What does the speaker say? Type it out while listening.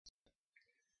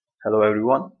Hello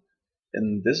everyone.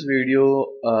 In this video,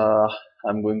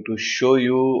 I'm going to show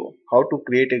you how to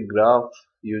create a graph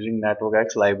using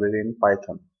Networkx library in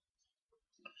Python.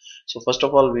 So first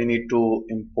of all, we need to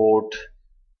import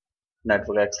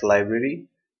Networkx library,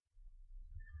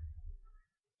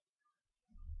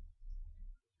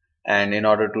 and in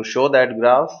order to show that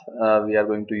graph, we are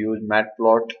going to use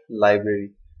matplot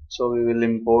library. So we will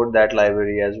import that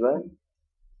library as well.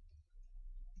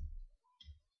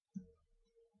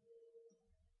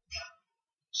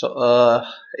 So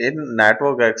in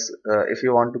Networkx, if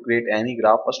you want to create any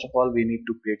graph, first of all, we need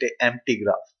to create an empty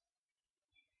graph.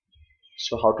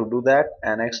 So how to do that?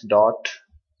 Nx dot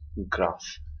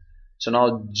graph. So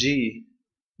now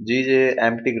Gj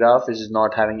empty graph is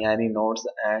not having any nodes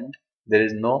and there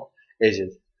is no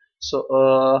edges.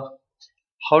 So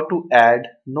how to add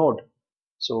node?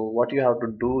 So what you have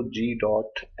to do, g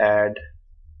dot add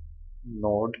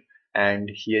node,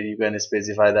 and here you can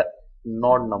specify the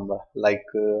node number. Like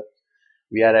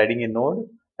we are adding a node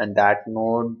and that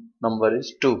node number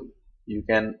is 2. You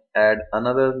can add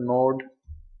another node,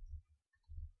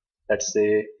 let's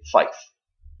say 5.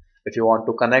 If you want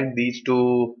to connect these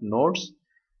two nodes,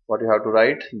 what you have to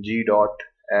write, g dot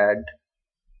add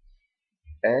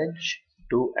edge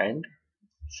 2 and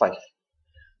 5.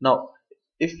 Now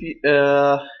if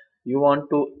you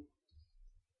want to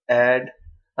add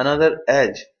another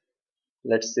edge,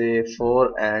 let's say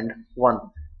 4 and 1,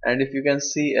 and if you can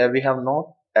see, we have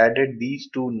not added these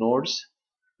two nodes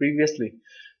previously.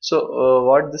 So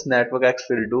what this Networkx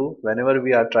will do, whenever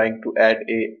we are trying to add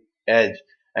a edge,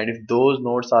 and if those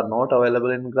nodes are not available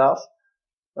in graph,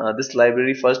 this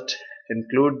library first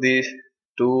include these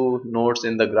two nodes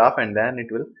in the graph and then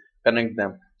it will connect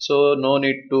them. So no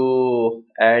need to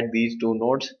add these two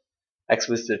nodes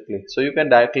explicitly. So you can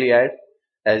directly add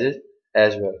edges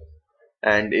as well.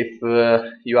 And if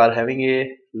you are having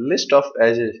a list of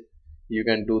edges, you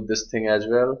can do this thing as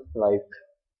well, like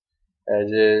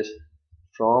edges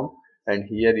from, and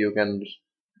here you can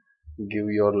give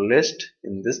your list.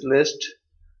 In this list,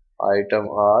 item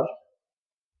are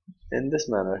in this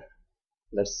manner.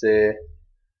 Let's say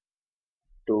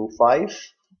 2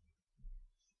 5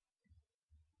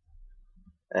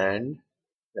 and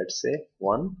let's say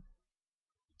 1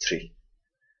 3.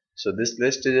 So this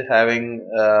list is having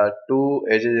two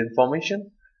edges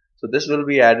information, so this will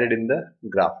be added in the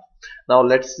graph. Now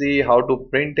let's see how to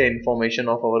print the information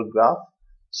of our graph.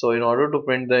 So in order to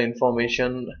print the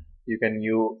information, you can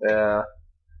use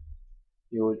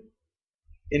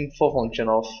info function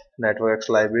of Networkx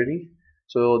library.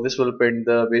 So this will print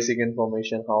the basic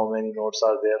information, how many nodes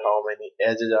are there, how many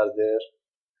edges are there,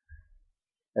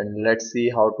 and let's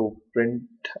see how to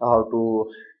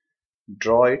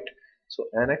draw it. So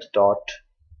nx dot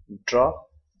draw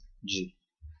g.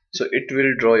 So it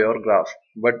will draw your graph,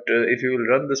 but if you will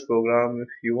run this program,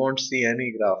 you won't see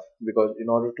any graph, because in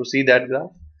order to see that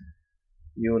graph,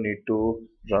 you need to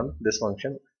run this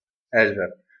function as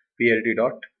well, plt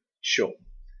dot show.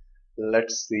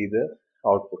 Let's see the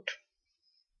output.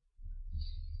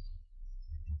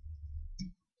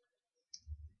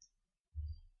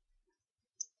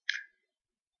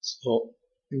 So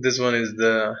this one is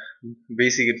the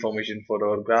basic information for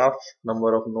our graph: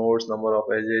 number of nodes, number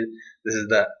of edges. This is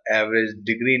the average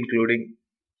degree including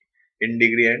in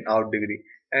degree and out degree,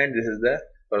 and this is the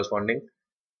corresponding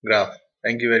graph.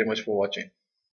 Thank you very much for watching.